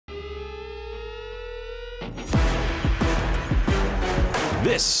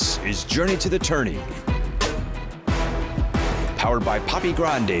This is Journey to the Tourney, powered by Papi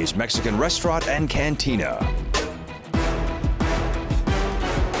Grande's Mexican Restaurant and Cantina.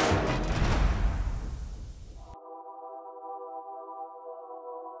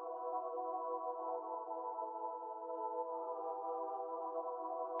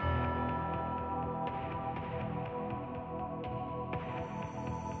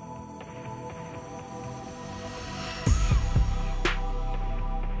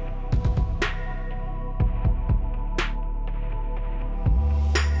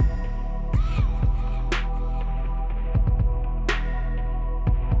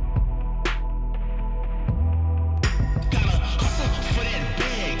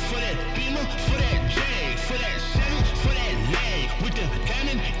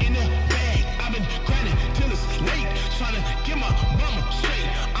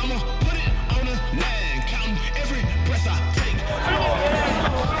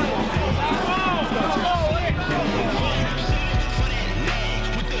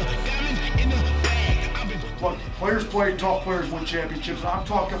 Look, players play tough, players win championships. I'm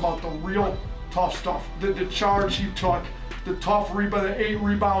talking about the real tough stuff. The charge he took, the tough rebound, the 8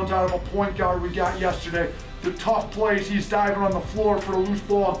 rebounds out of a point guard we got yesterday, the tough plays he's diving on the floor for the loose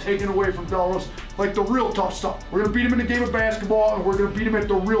ball and taking away from Delos, like the real tough stuff. We're gonna beat him in the game of basketball, and we're gonna beat him at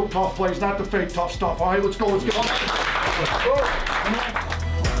the real tough plays, not the fake tough stuff. All right, let's go, let's go. Let's go. Come on.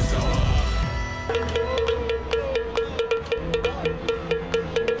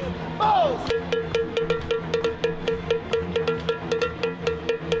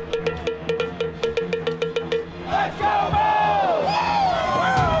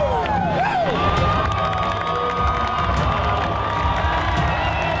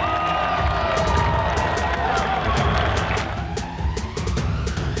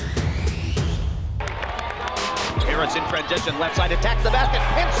 In transition, left side attacks the basket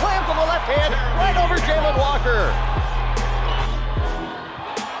and slams on the left hand right over Jalen Walker.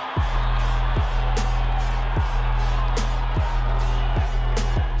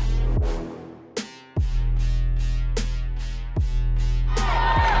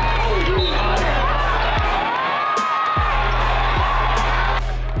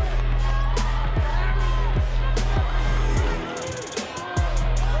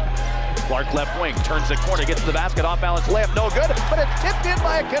 Clark left wing, turns the corner, gets to the basket, off balance layup, no good, but it's tipped in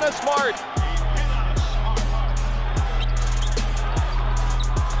by Kenneth Smart.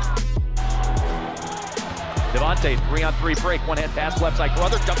 Devontae, 3-on-3 break, one-hand pass, left side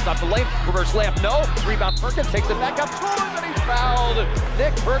brother, jumps off the lane, reverse layup, no, rebound Perkins, takes it back up, scores, and he's fouled.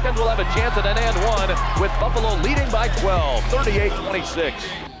 Nick Perkins will have a chance at an and one, with Buffalo leading by 12, 38-26.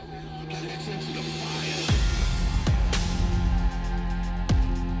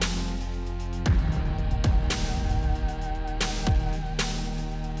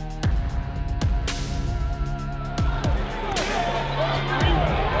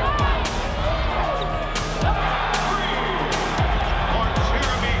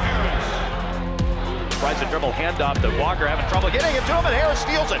 Tries to dribble handoff to Walker, having trouble getting it to him, and Harris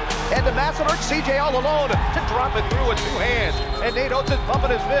steals it. And to Massenberg, CJ all alone to drop it through with 2 hands. And Nate Oates is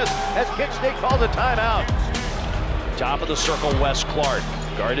bumping his fist as Kent State calls a timeout. Top of the circle, Wes Clark,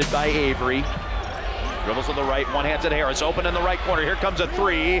 guarded by Avery. Dribbles on the right, one hand's at Harris, open in the right corner. Here comes a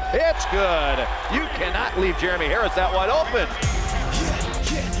 3. It's good. You cannot leave Jeremy Harris that wide open.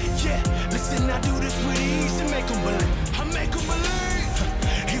 Yeah. Listen, I do this with ease and make them believe. I make them believe.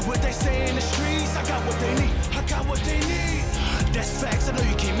 Hear what they say in the streets. I got what they need. I got what they need. That's facts. I know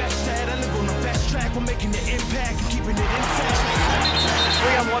you can't match that. I live on the fast track. We're making the impact and keeping it intact.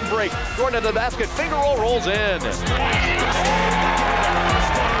 3-on-1 break. Jordan to the basket. Finger roll rolls in. So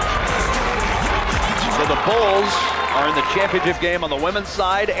the Bulls are in the championship game on the women's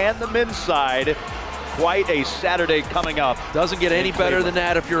side and the men's side. Quite a Saturday coming up. Doesn't get any better than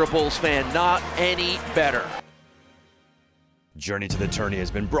that if you're a Bulls fan. Not any better. Journey to the Tourney has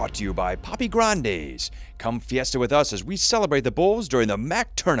been brought to you by Papi Grande's. Come fiesta with us as we celebrate the Bulls during the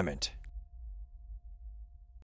MAC tournament.